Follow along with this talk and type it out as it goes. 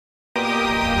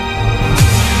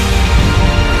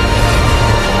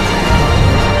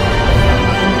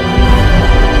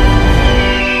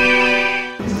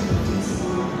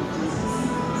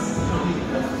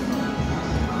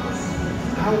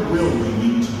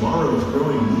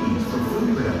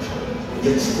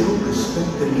yet still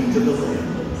respect the needs of the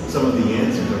land. Some of the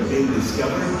answers are being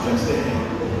discovered just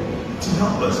ahead. To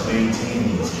help us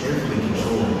maintain these carefully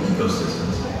controlled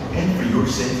ecosystems, and for your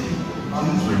safety,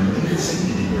 please remain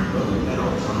seated in your boat at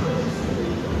all times.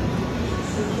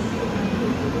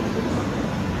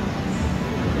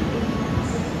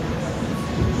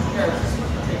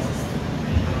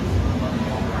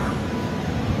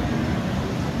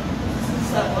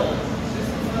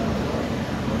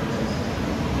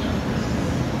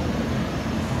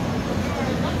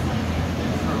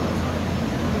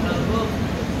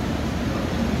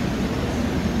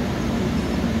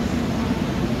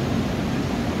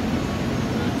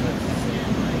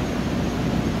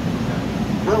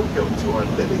 Welcome to our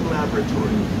living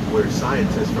laboratory, where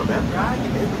scientists from Epcot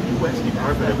and the U.S.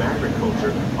 Department of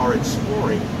Agriculture are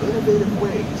exploring innovative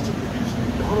ways to produce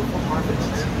bountiful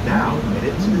harvests now and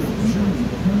into the future.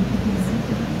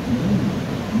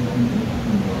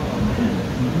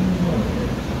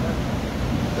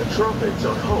 The tropics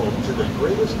are home to the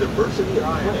greatest diversity of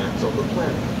plants on the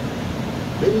planet.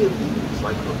 Many of these,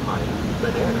 like papaya,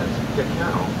 bananas,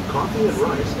 cacao, coffee, and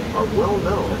rice, are well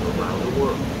known around the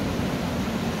world.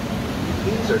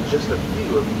 These are just a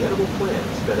few of the edible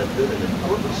plants that have been an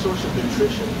important source of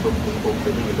nutrition for people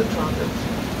living in the tropics.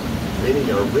 Many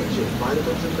are rich in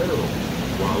vitamins and minerals,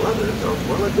 while others are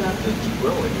well adapted to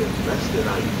growing in less than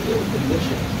ideal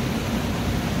conditions.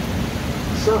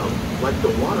 Some, like the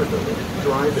water lily,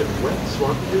 thrive in wet,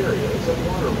 swampy areas and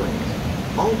waterways.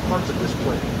 All parts of this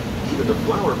plant, even the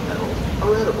flower petals,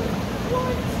 are edible.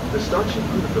 The starchy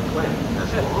root of the plant has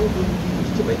long been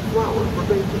used to make flour for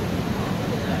baking.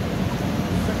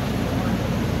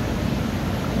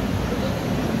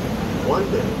 One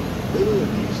day, many of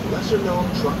these lesser-known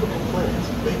tropical plants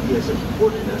may be as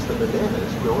important as the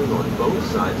bananas growing on both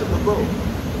sides of the boat.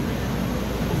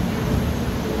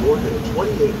 More than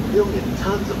 28 billion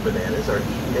tons of bananas are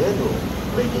eaten annually,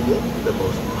 making it the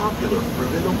most popular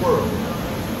fruit in the world.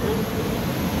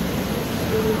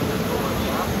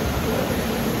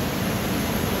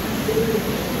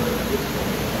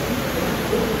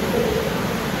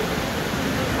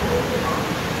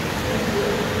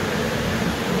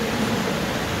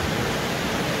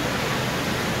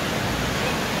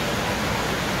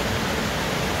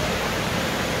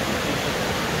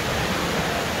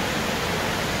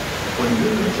 When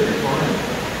you consider farming,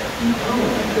 you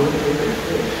probably don't think of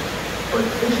fish, but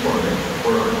fish farming,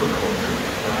 or aquaculture,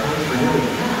 accounts for nearly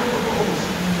half of all the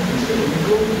species consumed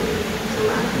globally.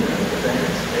 Tilapia,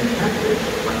 bass, and catfish,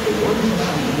 like the ones you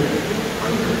see here,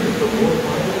 are three of the more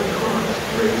popular crops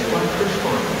raised by fish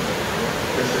farmers.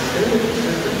 The sustainable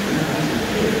system we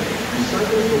use here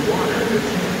recycles the water in the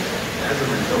tanks. As a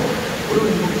result,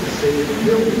 we're able to save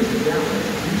millions of gallons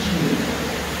each year.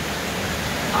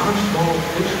 Our small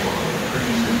fish farm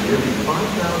produces nearly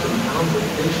 5,000 pounds of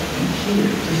fish each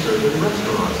year to serve in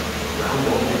restaurants around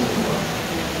Walt Disney World.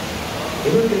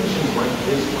 Innovations like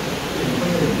this one can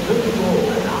play an important role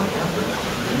in our efforts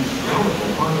to produce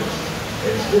bountiful harvests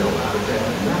and still protect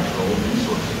natural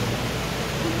resources.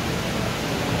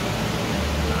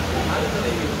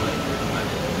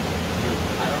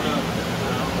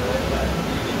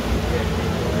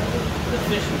 The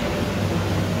fish.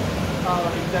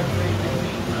 Exactly.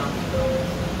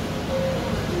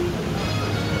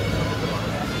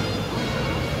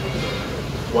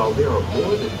 While there are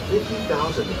more than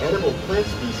 50,000 edible plant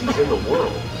species in the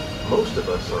world, most of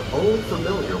us are only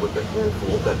familiar with the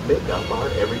handful that make up our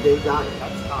everyday diet.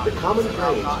 The common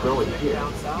grains growing here,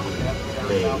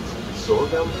 maize,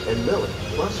 sorghum, and millet,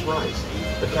 plus rice,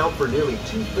 account for nearly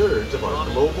 2/3 of our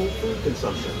global food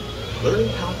consumption. Learning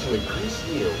how to increase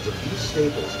yields of these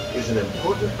staples is an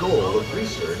important goal of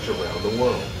research around the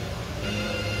world.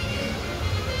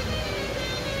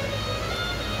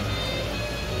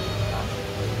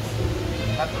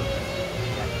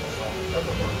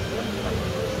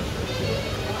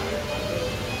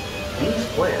 These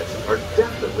plants are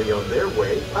definitely on their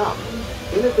way up.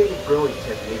 Innovative growing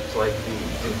techniques like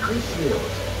these increase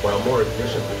yields while more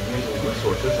efficiently using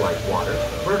resources like water,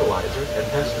 fertilizer, and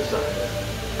pesticides.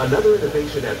 Another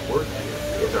innovation at work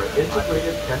here is our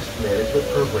integrated pest management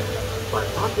program. By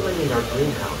populating our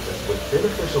greenhouses with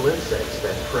beneficial insects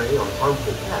that prey on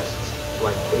harmful pests,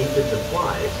 like aphids and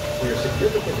flies, we are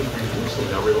significantly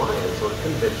reducing our reliance on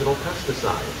conventional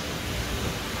pesticides.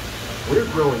 We're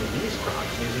growing these crops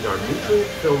using our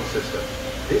nutrient film system.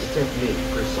 This technique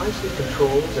precisely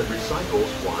controls and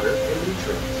recycles water and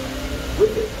nutrients.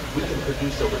 With it, we can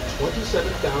produce over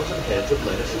 27,000 heads of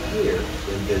lettuce a year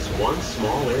in this one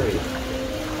small area.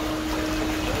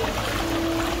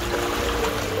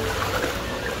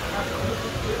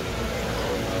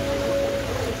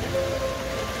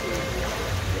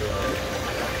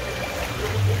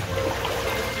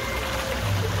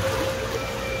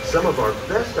 Some of our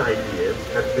best ideas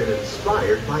have been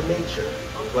inspired by nature,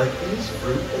 like these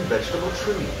fruit and vegetable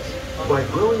trees. By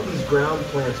growing these ground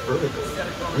plants vertically,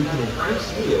 we can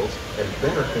increase yields and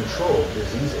better control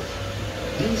diseases.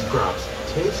 These crops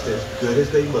taste as good as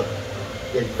they look.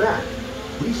 In fact,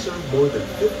 we serve more than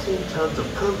 15 tons of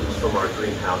produce from our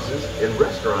greenhouses in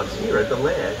restaurants here at the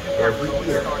land every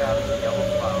year.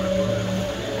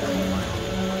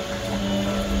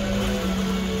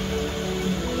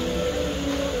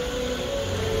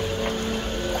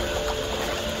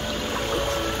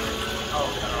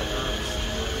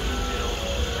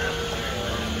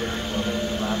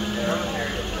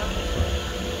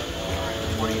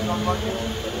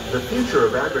 The future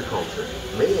of agriculture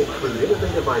may include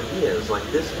innovative ideas like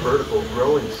this vertical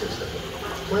growing system.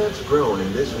 Plants grown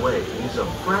in this way use a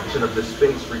fraction of the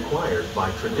space required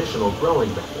by traditional growing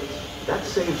methods. That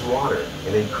saves water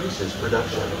and increases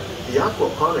production. The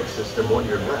aquaponics system on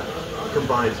your left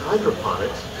combines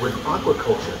hydroponics with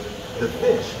aquaculture. The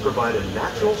fish provide a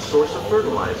natural source of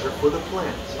fertilizer for the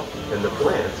plants, and the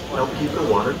plants help keep the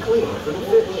water clean for the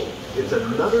fish. It's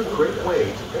another great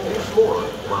way to produce more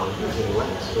while using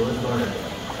less for the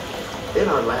environment. In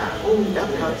our lab,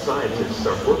 Epcot scientists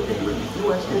are working with the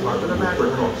U.S. Department of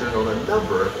Agriculture on a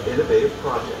number of innovative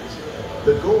projects.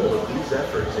 The goal of these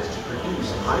efforts is to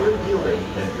produce higher yielding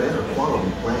and better quality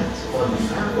plants. On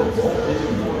behalf of Walt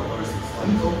Disney World,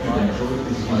 we hope you enjoyed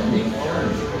this unique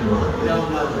journey through our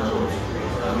living laboratory.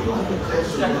 If you'd like a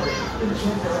closer look, then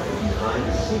check out the behind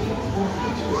the scenes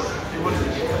walking tour. It was a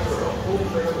chance for the whole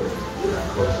family to get up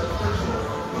close and personal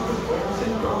with the plants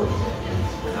and growing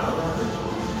techniques in our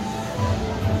laboratory.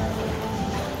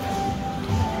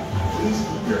 Please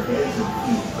keep your hands and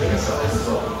feet inside the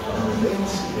zone and remain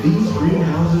seated. These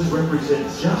greenhouses represent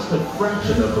just a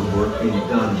fraction of the work being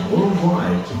done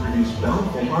worldwide to produce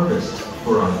bountiful harvests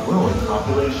for our growing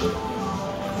population.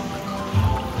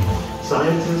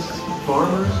 Scientists,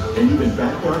 farmers, and even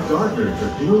backyard gardeners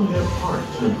are doing their part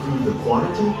to improve the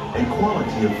quantity and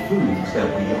quality of foods that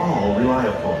we all rely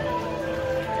upon.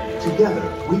 Together,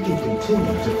 we can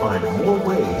continue to find more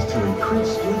ways to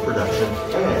increase food production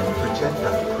and protect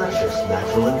our precious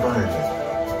natural environment.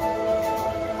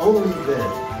 Only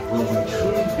then will we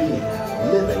truly be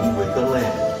living with the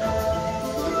land.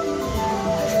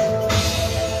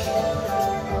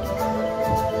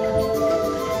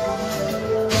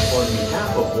 On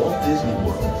behalf of Walt Disney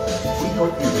World, we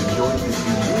hope you've enjoyed this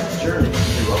unique journey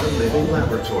through our living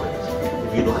laboratories.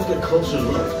 If you'd like a closer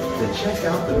look, then check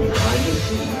out the behind the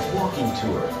scenes walking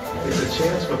tour. It's a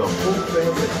chance for the whole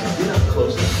family to get up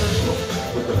close and personal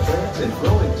with the plants and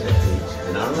growing techniques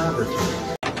in our laboratories.